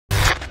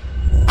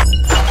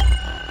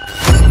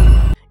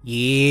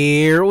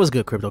Yeah, what's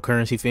good,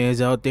 cryptocurrency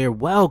fans out there?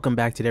 Welcome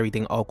back to the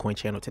Everything Altcoin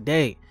channel.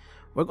 Today,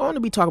 we're going to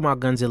be talking about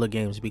Gunzilla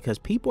games because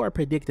people are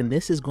predicting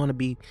this is going to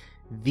be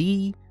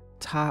the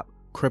top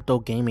crypto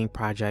gaming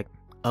project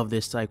of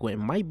this cycle. It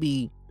might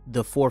be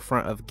the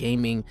forefront of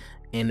gaming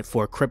and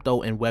for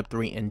crypto and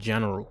Web3 in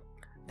general,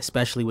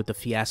 especially with the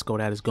fiasco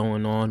that is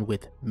going on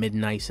with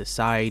Midnight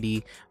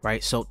Society,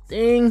 right? So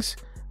things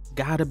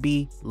gotta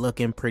be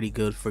looking pretty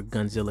good for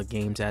Gunzilla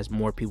games as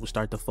more people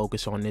start to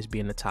focus on this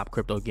being the top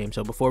crypto game.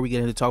 So before we get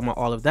into talking about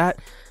all of that,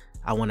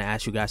 I want to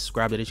ask you guys to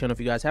subscribe to the channel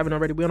if you guys haven't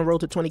already. We're on the road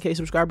to 20k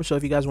subscribers, so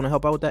if you guys want to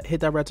help out with that, hit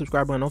that red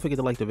subscribe button. Don't forget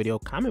to like the video,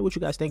 comment what you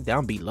guys think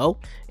down below,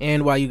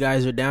 and while you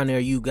guys are down there,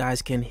 you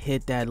guys can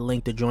hit that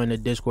link to join the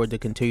Discord to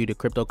continue the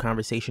crypto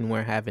conversation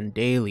we're having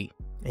daily.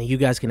 And you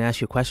guys can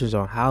ask your questions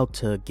on how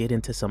to get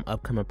into some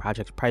upcoming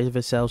projects,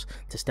 private sales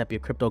to step your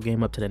crypto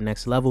game up to the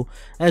next level.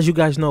 As you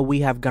guys know, we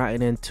have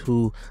gotten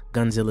into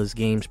Gunzilla'S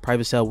games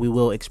private sale. We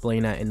will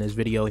explain that in this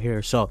video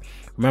here. So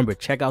remember,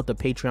 check out the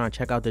Patreon,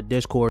 check out the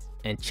Discord,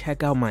 and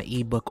check out my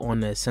ebook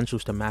on the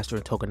essentials to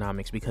mastering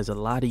tokenomics, because a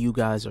lot of you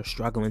guys are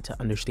struggling to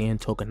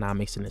understand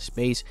tokenomics in the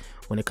space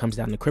when it comes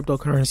down to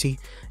cryptocurrency.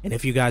 And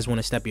if you guys want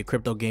to step your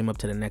crypto game up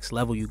to the next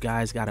level, you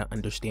guys got to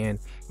understand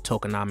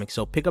tokenomics.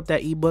 So pick up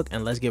that ebook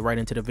and let's get right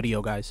into the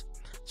video, guys.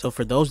 So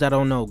for those that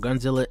don't know,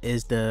 Gunzilla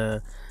is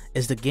the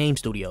game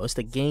studio. It's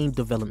the game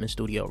development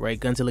studio, right?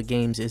 Gunzilla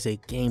Games is a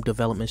game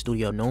development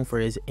studio known for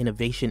its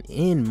innovation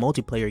in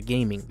multiplayer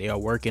gaming. They are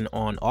working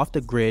on Off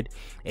the Grid,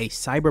 a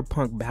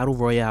cyberpunk battle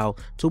royale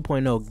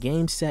 2.0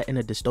 game set in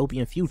a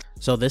dystopian future.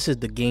 So this is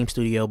the game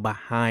studio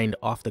behind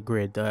Off the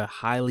Grid, the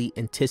highly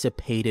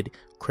anticipated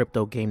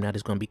crypto game that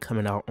is going to be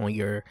coming out on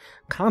your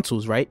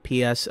consoles, right?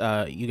 You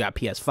got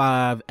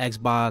PS5,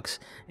 Xbox,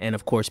 and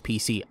of course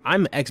PC.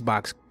 I'm an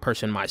Xbox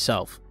person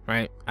myself,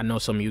 right? I know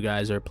some of you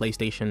guys are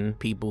PlayStation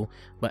people,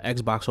 but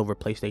Xbox over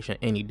PlayStation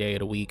any day of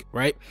the week,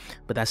 right?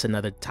 But that's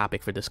another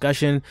topic for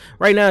discussion.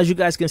 Right now, as you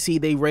guys can see,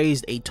 they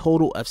raised a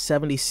total of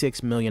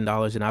 $76 million,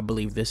 and I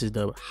believe this is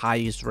the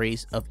highest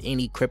raise of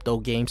any crypto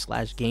game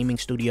 / gaming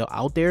studio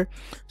out there.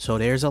 So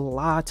there's a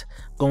lot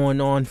going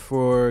on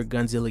for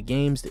Gunzilla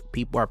Games.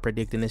 People are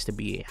predicting this to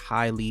be a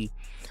highly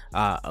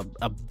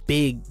a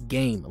big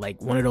game,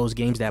 like one of those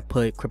games that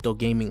put crypto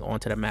gaming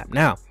onto the map.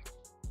 Now,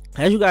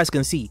 as you guys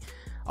can see,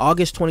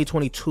 August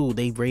 2022,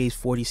 they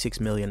raised $46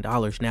 million.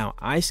 Now,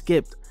 I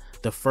skipped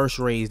the first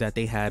raise that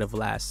they had of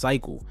last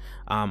cycle.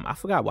 I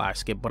forgot why I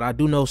skipped, but I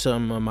do know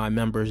some of my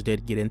members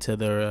did get into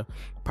the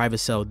private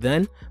sale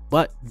then.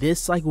 But this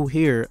cycle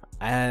here,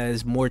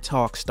 as more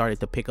talk started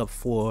to pick up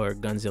for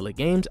Gunzilla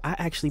Games, I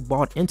actually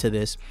bought into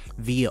this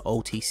via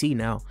OTC.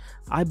 Now,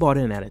 I bought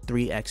in at a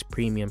 3x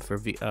premium for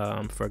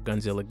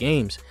Gunzilla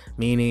Games,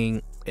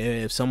 meaning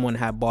if someone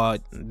had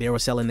bought, they were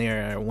selling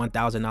their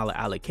 $1,000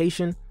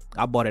 allocation,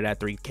 I bought it at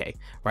 3K,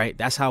 right?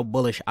 That's how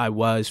bullish I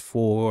was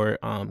for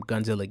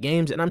Gunzilla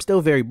Games, and I'm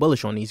still very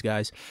bullish on these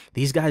guys.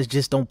 These guys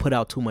just don't put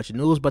out too much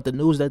news, but the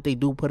news that they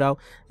do put out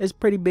is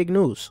pretty big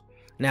news.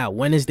 Now,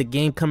 when is the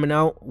game coming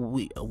out?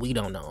 We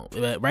don't know.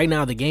 But right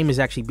now, the game is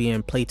actually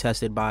being play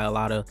tested by a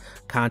lot of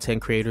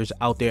content creators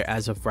out there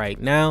as of right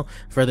now.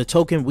 For the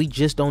token, we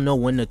just don't know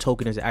when the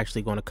token is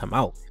actually going to come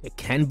out. It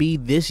can be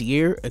this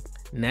year,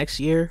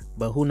 next year,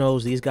 but who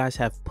knows? These guys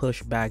have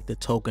pushed back the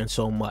token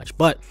so much.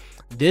 But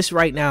this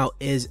right now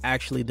is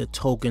actually the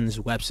token's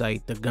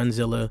website, the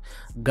Gunzilla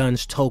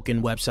Guns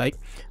token website,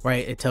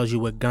 right? It tells you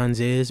what Guns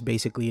is.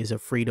 Basically, is a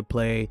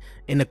free-to-play.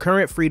 In the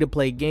current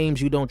free-to-play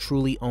games, you don't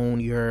truly own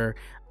your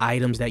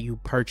items that you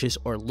purchase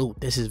or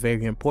loot. This is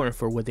very important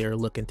for what they're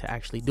looking to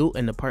actually do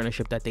and the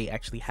partnership that they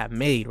actually have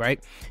made,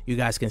 right? You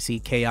guys can see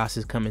Chaos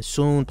is coming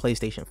soon,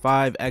 PlayStation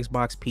 5,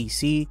 Xbox,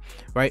 PC,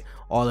 right?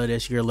 All of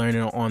this you're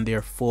learning on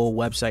their full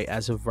website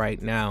as of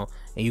right now,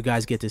 and you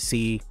guys get to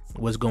see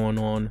what's going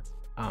on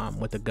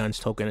with the Guns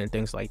token and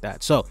things like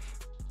that. So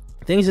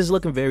things is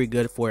looking very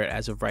good for it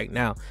as of right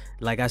now.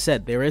 Like I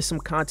said, there is some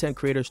content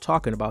creators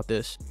talking about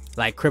this,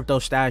 like Crypto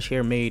Stash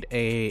here made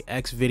a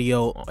X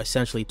video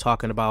essentially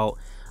talking about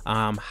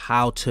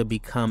how to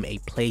become a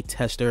play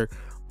tester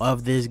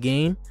of this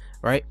game,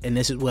 right? And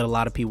this is what a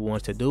lot of people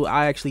want to do.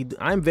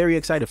 I'm very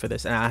excited for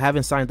this, and I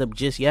haven't signed up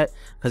just yet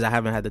because I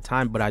haven't had the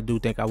time, but I do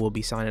think I will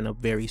be signing up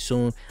very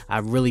soon. I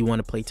really want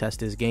to play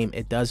test this game.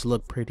 It does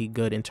look pretty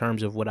good in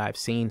terms of what I've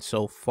seen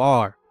so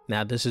far.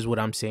 Now, this is what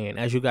I'm saying.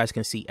 As you guys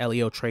can see,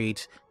 Leo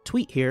Trades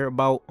tweet here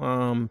about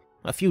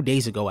a few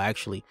days ago,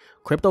 actually,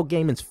 crypto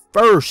gaming's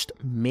first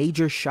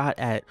major shot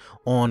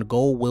on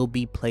goal will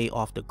be play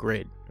off the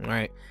grid. All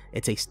right,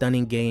 it's a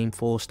stunning game,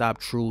 full stop,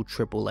 true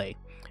AAA.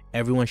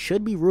 Everyone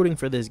should be rooting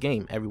for this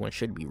game. Everyone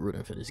should be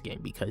rooting for this game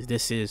because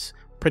this is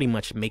pretty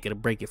much make it or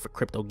break it for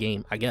crypto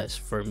game, I guess,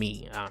 for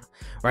me,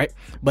 right?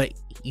 But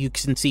you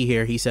can see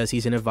here, he says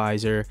he's an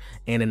advisor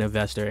and an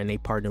investor, and they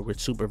partner with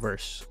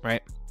Superverse,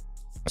 right?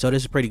 So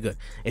this is pretty good.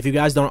 If you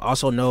guys don't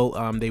also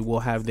know, they will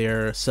have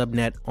their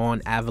subnet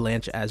on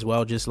Avalanche as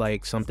well, just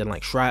like something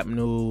like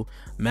Shrapnel,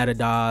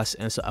 Metados,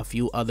 and so a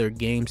few other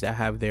games that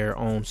have their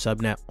own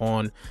subnet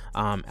on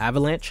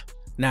Avalanche.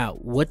 Now,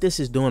 what this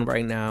is doing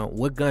right now,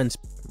 what Guns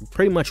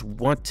pretty much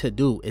want to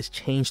do is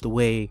change the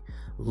way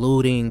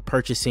looting,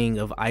 purchasing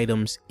of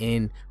items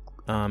in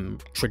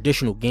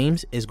traditional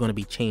games is going to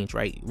be changed,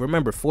 right?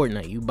 Remember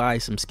Fortnite, you buy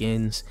some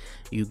skins,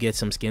 you get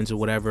some skins or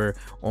whatever.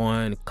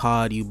 On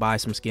COD, you buy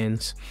some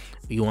skins,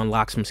 you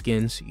unlock some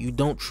skins, you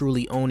don't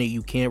truly own it,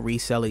 you can't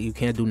resell it, you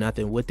can't do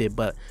nothing with it.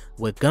 But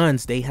with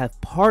guns, they have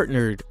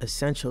partnered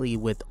essentially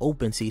with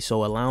OpenSea,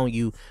 so allowing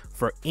you,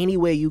 for any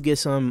way you get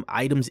some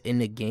items in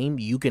the game,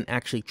 you can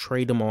actually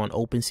trade them on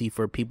OpenSea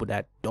for people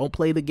that don't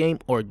play the game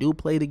or do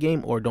play the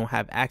game or don't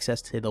have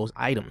access to those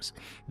items.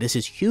 This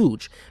is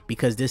huge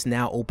because this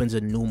now opens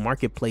a new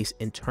marketplace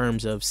in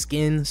terms of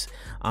skins,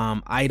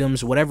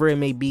 items, whatever it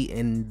may be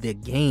in the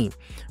game,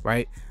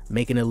 right?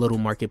 Making a little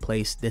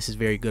marketplace. This is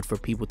very good for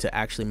people to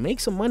actually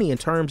make some money in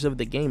terms of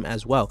the game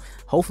as well.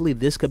 Hopefully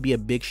this could be a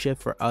big shift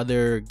for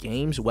other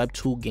games, web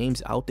 2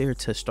 games out there,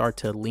 to start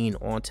to lean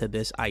onto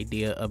this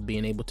idea of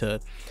being able to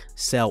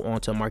sell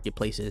onto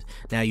marketplaces.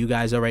 Now, you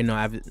guys already know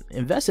I've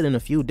invested in a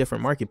few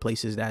different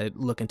marketplaces that are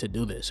looking to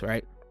do this,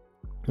 right?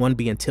 One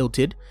being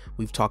Tilted,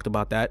 we've talked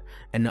about that,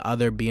 and the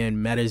other being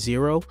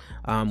MetaZero,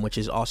 which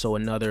is also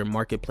another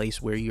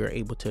marketplace where you're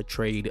able to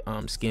trade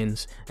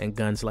skins and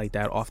guns like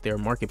that off their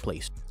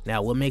marketplace.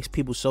 Now, what makes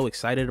people so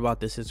excited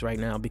about this is right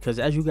now, because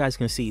as you guys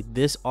can see,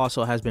 this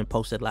also has been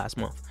posted last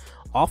month.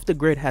 Off the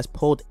Grid has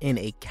pulled in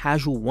a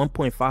casual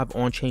 1.5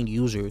 on-chain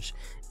users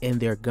in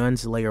their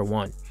Guns Layer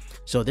 1.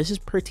 So this is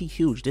pretty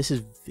huge. This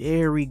is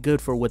very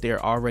good for what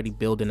they're already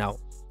building out.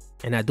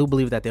 And I do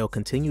believe that they'll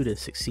continue to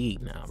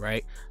succeed now,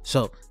 right?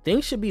 So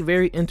things should be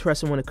very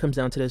interesting when it comes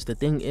down to this. The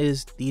thing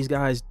is, these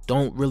guys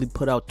don't really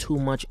put out too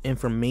much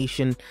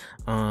information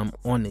on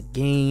the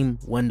game,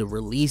 when the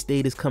release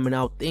date is coming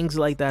out, things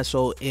like that.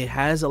 So it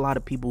has a lot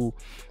of people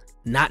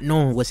not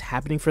knowing what's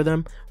happening for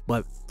them,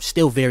 but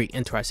still very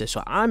interested.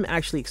 So I'm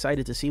actually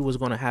excited to see what's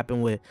going to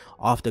happen with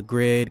Off the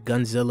Grid,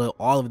 Gunzilla,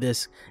 all of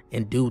this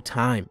in due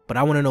time. But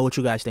I want to know what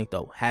you guys think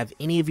though. Have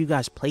any of you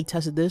guys play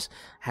tested this?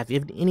 Have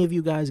any of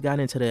you guys got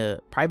into the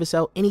private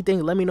sale?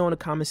 Anything? Let me know in the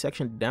comment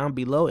section down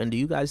below. And do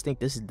you guys think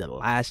this is the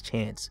last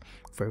chance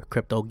for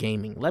crypto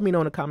gaming? Let me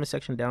know in the comment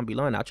section down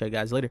below, and I'll check you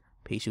guys later.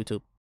 Peace,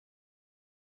 YouTube.